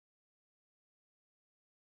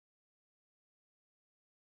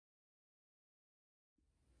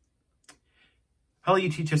Hello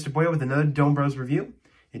YouTube, Chester Boyer with another Donbrothers review.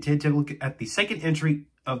 And today take a look at the second entry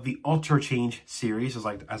of the Ultra Change series, as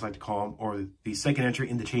I like to call them, or the second entry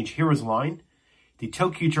in the Change Heroes line, the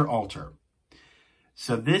ToQger Alter.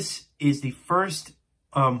 So this is the first,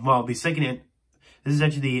 this is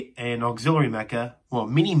actually an auxiliary mecha,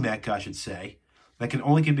 mini mecha I should say, that can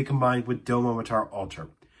only be combined with Avataro Alter,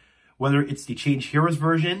 whether it's the Change Heroes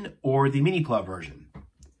version or the mini club version.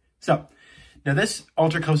 So, now this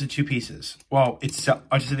Alter comes in two pieces. Well,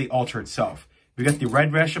 I should say the Alter itself. We got the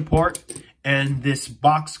red rash support and this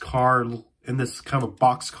boxcar, and this kind of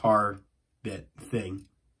boxcar bit thing.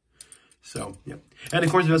 So, yeah. And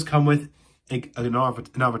of course it does come with an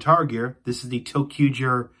Avatar gear. This is the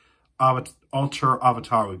ToQger Alter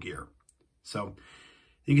Avataro gear. So,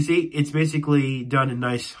 you can see it's basically done a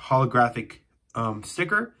nice holographic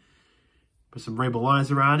sticker. Put some rainbow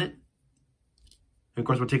lines around it. And of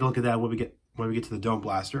course we'll take a look at that when we get to the Dome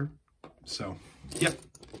Blaster. So, yep.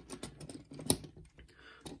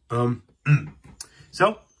 Well,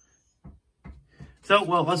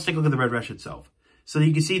 let's take a look at the Red Resha itself. So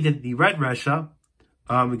you can see that the Red Resha,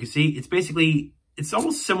 you can see it's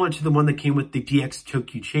almost similar to the one that came with the DX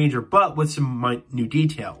ToQ Changer, but with some new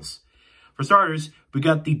details. For starters, we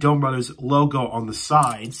got the Donbrothers logo on the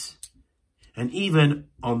sides, and even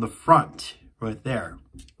on the front, right there.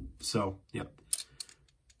 So, yep.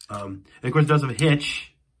 And of course, it does have a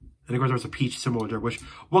hitch. And of course, there's a peach symbol there, which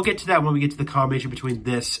we'll get to that when we get to the combination between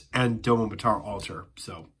this and Avataro Alter.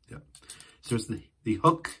 So, yeah. So there's the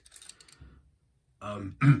hook.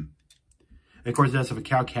 And of course, it does have a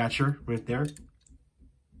cow catcher right there.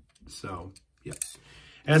 So, yeah.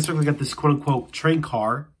 And so we got this quote-unquote train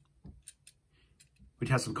car, which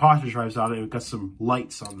has some caution drives on it, and we've got some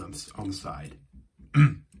lights on them on the side.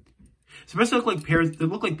 So they look like pairs. They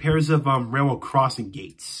look like pairs of railroad crossing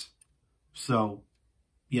gates. So,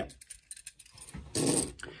 yeah.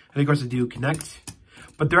 And of course they do connect,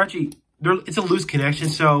 but it's a loose connection.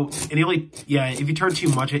 So, and if you turn too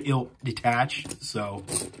much, it'll detach. So,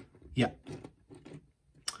 yeah.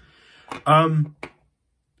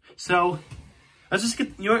 So let's just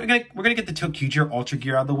get we're gonna get the ToQger Ultra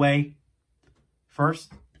gear out of the way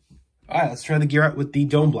first. All right, let's try the gear out with the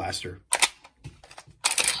Dome Blaster.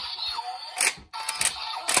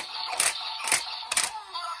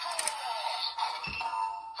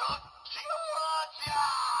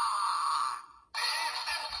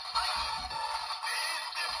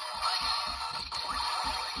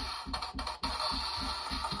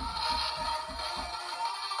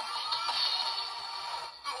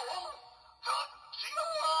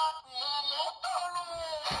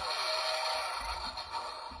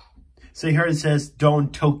 So here it says Don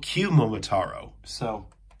ToQ Momotaro. So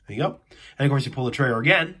there you go. And of course you pull the trigger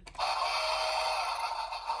again.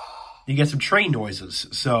 You get some train noises.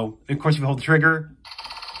 So of course if you hold the trigger,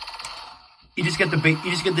 you just get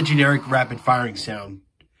the generic rapid firing sound.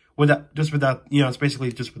 It's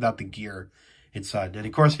basically just without the gear inside. And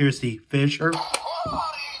of course here's the finisher.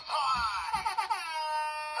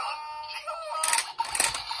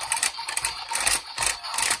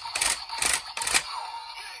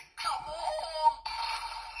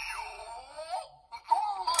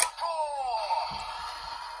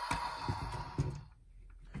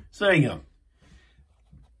 So there you go.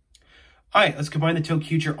 Alright, let's combine the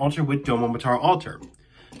ToQger Alter with Avataro Alter.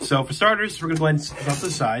 So for starters, we're going to go ahead and set off to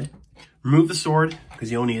the side. Remove the sword,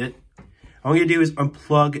 because you don't need it. All you're going to do is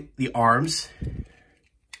unplug the arms.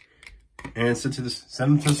 And send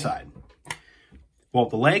them to the side. Pull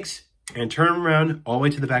up the legs, and turn them around all the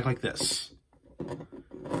way to the back like this.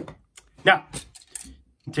 Now,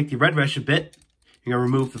 you take the red Resha bit. You're going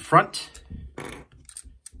to remove the front.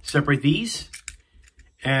 Separate these.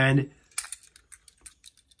 And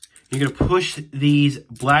you're going to push these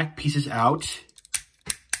black pieces out.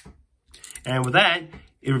 And with that,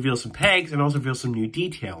 it reveals some pegs and also reveals some new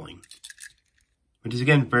detailing. Which is,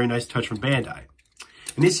 again, very nice touch from Bandai.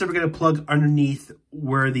 And this we're going to plug underneath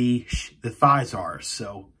where the thighs are.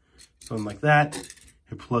 So, something like that.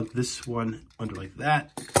 And plug this one under like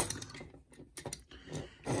that.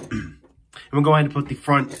 And we'll go ahead and put the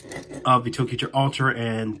front of the ToQger Alter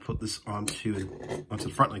and put this onto the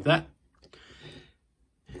front like that.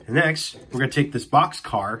 And next, we're going to take this box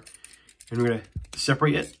car and we're going to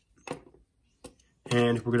separate it.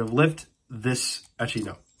 And we're going to lift this. Actually,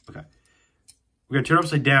 no. Okay. We're going to turn it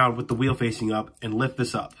upside down with the wheel facing up and lift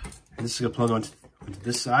this up. And this is going to plug onto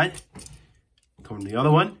this side. Come to the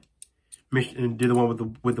other one. And do the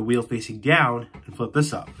one with the wheel facing down and flip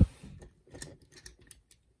this up.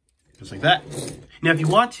 Just like that. Now, if you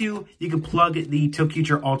want to, you can plug the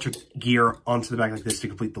ToQger Ultra gear onto the back like this to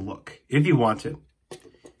complete the look. If you want to.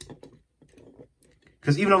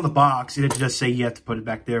 Because even on the box, it just say you have to put it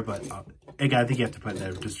back there. But again, I think you have to put it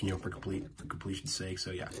there just, for completion's sake.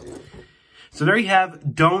 So, yeah. So, there you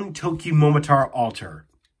have Don Tokyu Momotaro Alter.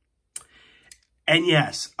 And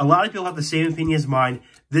yes, a lot of people have the same opinion as mine.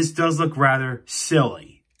 This does look rather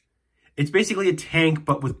silly. It's basically a tank,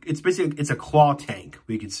 but it's a claw tank,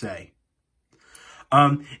 we could say.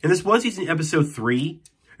 And this was used in episode 3.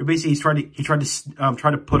 Where basically he tried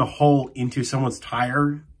to put a hole into someone's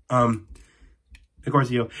tire. Of course,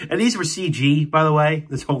 and these were CG, by the way.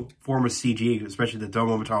 This whole form was CG, especially the Don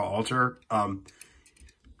Momotaro Alter.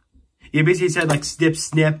 He basically said like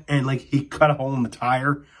snip, and like he cut a hole in the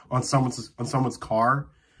tire on someone's car.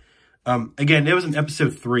 Again, it was in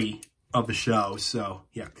episode 3 of the show, so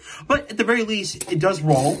yeah. But at the very least, it does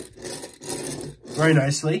roll very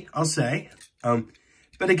nicely, I'll say.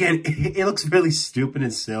 But again, it looks really stupid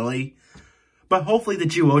and silly. But hopefully the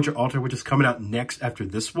ToQger Alter, which is coming out next after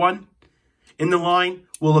this one in the line,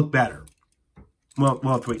 will look better. Well,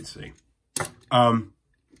 we'll have to wait and see.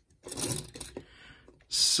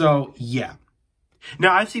 So, yeah.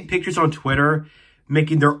 Now, I've seen pictures on Twitter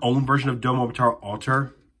making their own version of Don Momotaro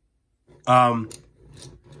Alter.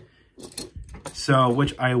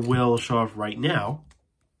 Which I will show off right now.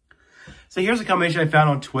 So here's a combination I found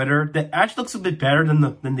on Twitter that actually looks a bit better than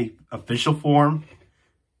the official form.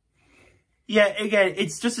 Yeah, again,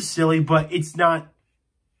 it's just as silly, but it's not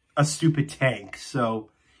a stupid tank.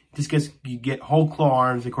 So you get whole claw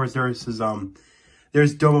arms. Of course, there's Don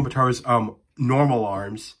Momotaro's normal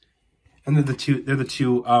arms, and they're the two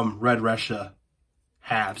red Resha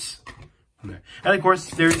halves. And of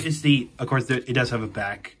course, it does have a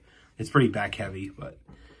back. It's pretty back heavy,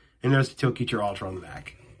 and there's the ToQger Alter on the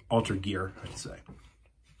back. Alter gear, I should say.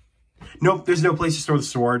 Nope, there's no place to store the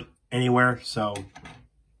sword anywhere, so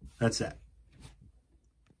that's it.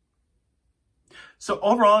 So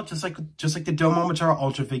overall, just like the Don Momotaro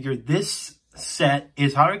Alter figure, this set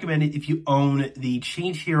is highly recommended if you own the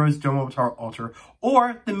Change Heroes Don Momotaro Alter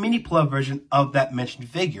or the mini Pla version of that mentioned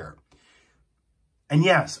figure. And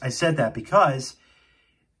yes, I said that because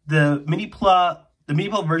the mini Pla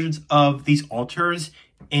versions of these alters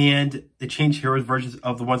and the Change Heroes versions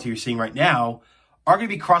of the ones that you're seeing right now are going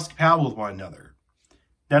to be cross-compatible with one another.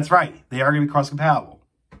 That's right. They are going to be cross-compatible.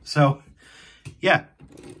 So, yeah.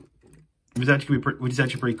 Which is actually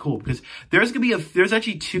pretty cool. Because there's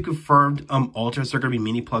actually 2 confirmed alters that are going to be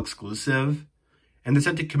mini Pla exclusive. And they're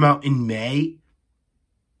set to come out in May.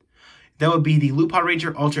 That would be the Lupin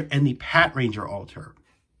Ranger Alter and the Pat Ranger Alter.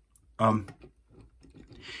 And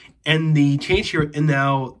the Change Hero, and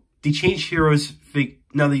now the Change Heroes the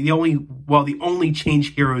only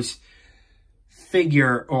Change Heroes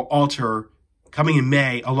figure or alter coming in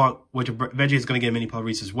May, which eventually is going to get a mini Pla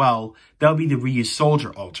release as well. That'll be the Ryu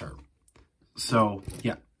Soldier Alter. So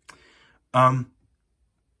yeah. So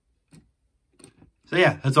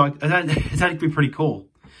yeah, that's actually pretty cool.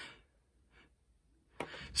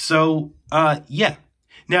 So yeah.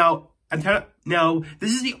 Now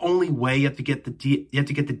this is the only way you have to get the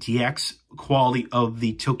DX quality of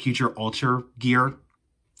the ToQger Alter gear,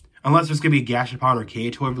 unless there's gonna be a Gashapon or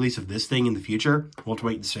K-Toy release of this thing in the future. We'll have to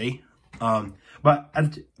wait and see. But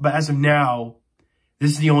as of now,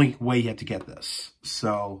 this is the only way you have to get this.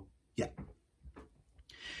 So yeah.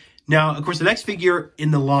 Now, of course, the next figure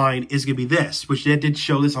in the line is gonna be this, which they did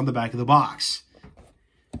show this on the back of the box.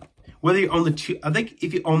 Whether you own I think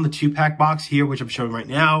if you own the 2-pack box here, which I'm showing right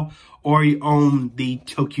now, or you own the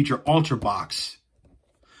ToQger Alter box,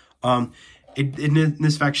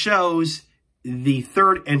 this fact shows the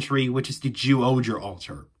 3rd entry, which is the ToQger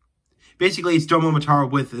Alter. Basically, it's Don Momotaro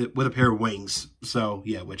with a pair of wings. So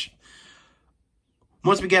yeah, which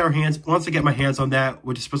once I get my hands on that,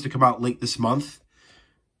 which is supposed to come out late this month,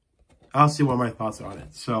 I'll see what my thoughts are on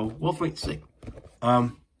it. So we'll wait and see.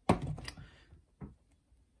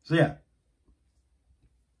 So yeah.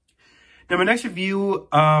 Now my next review,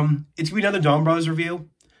 it's gonna be another Donbrothers review.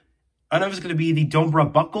 I don't know if it's gonna be the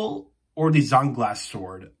Donbra Buckle or the Zonglass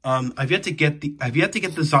Sword. I've yet to get the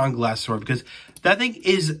Zonglass Sword because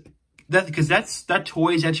that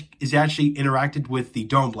toy is actually interacted with the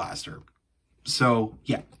Dome Blaster. So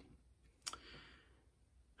yeah.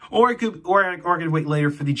 Or I could wait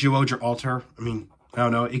later for the ToQger Alter. I mean, I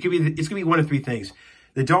don't know. It's gonna be one of 3 things: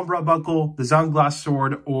 the Donbra Buckle, the Zonglass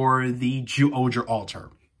Sword, or the ToQger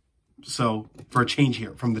Alter. So for a change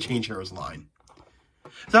here from the Change Heroes line.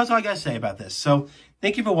 So that's all I gotta say about this. So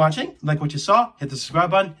thank you for watching. Like what you saw, hit the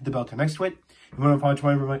subscribe button, hit the bell next to it. If you want to follow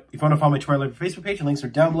my Twitter, Facebook page, and links are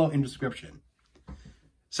down below in the description.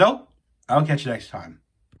 So I'll catch you next time.